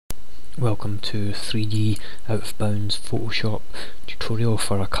Welcome to 3D out of bounds Photoshop tutorial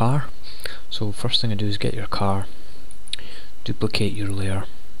for a car. So first thing I do is get your car, duplicate your layer,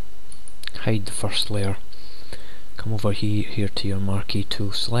 hide the first layer, come over here to your marquee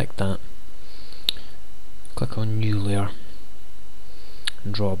tool, select that, click on new layer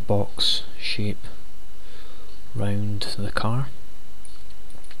and draw a box shape round the car.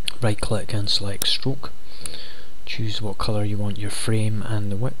 Right click and select stroke, choose what colour you want your frame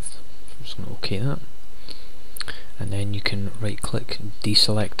and the width. I'm just going to OK that, and then you can right click and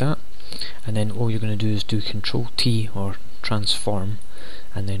deselect that, and then all you're going to do is do Control T or transform,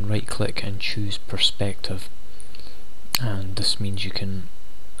 and then right click and choose perspective, and this means you can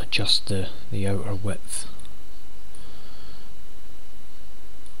adjust the outer width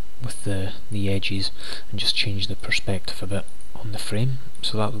with the edges and just change the perspective a bit on the frame.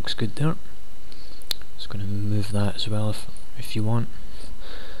 So that looks good there. Just going to move that as well if you want.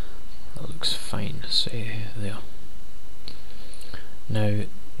 That looks fine, say there. Now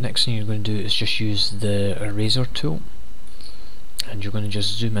next thing you're going to do is just use the eraser tool, and you're going to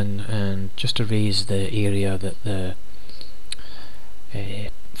just zoom in and just erase the area that the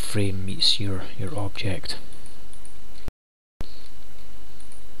frame meets your object.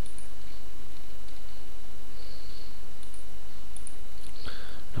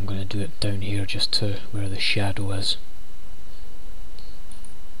 I'm going to do it down here just to where the shadow is.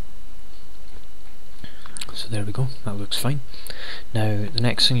 So there we go, that looks fine. Now the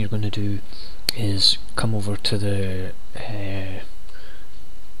next thing you're going to do is come over to the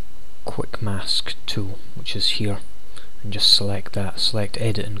quick mask tool, which is here, and just select that, select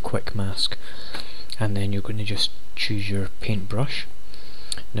edit and quick mask, and then you're going to just choose your paintbrush.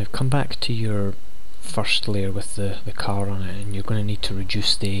 Now come back to your first layer with the car on it, and you're going to need to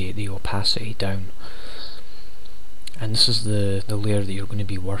reduce the opacity down, and this is the layer that you're going to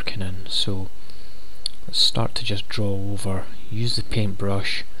be working in. So let's start to just draw over, use the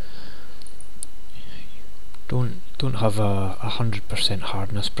paintbrush, don't have a 100%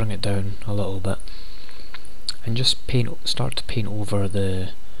 hardness, bring it down a little bit, and just start to paint over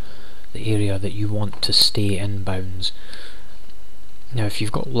the area that you want to stay in bounds. Now if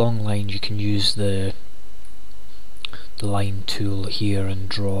you've got long lines, you can use the line tool here and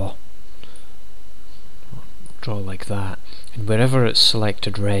draw like that, and wherever it's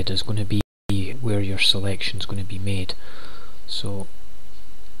selected red is going to be where your selection is going to be made. So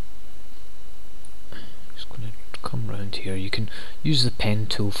I'm just going to come round here. You can use the pen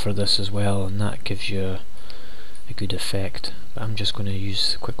tool for this as well, and that gives you a good effect, but I'm just going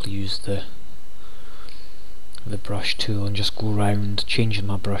to quickly use the brush tool and just go round, changing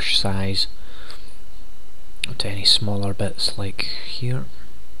my brush size to any smaller bits like here.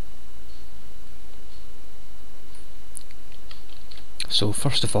 So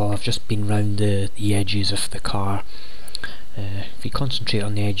first of all, I've just been round the edges of the car. If you concentrate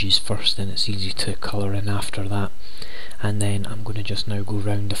on the edges first, then it's easy to colour in after that. And then I'm going to just now go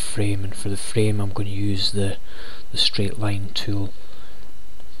round the frame, and for the frame I'm going to use the straight line tool.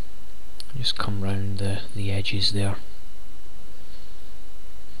 Just come round the edges there.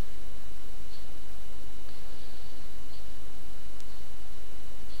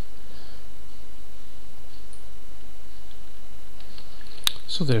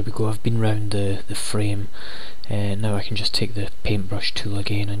 So there we go, I've been round the frame. Now I can just take the paintbrush tool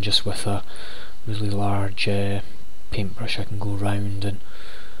again, and just with a really large paintbrush I can go round and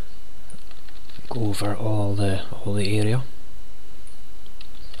go over all the area.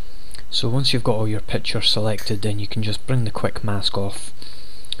 So once you've got all your picture selected, then you can just bring the quick mask off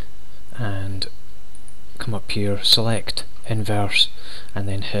and come up here, select inverse, and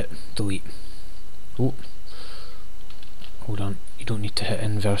then hit delete. Oh, hold on, you don't need to hit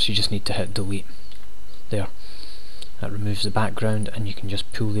inverse, you just need to hit delete. There, that removes the background, and you can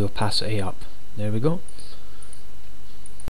just pull the opacity up. There we go.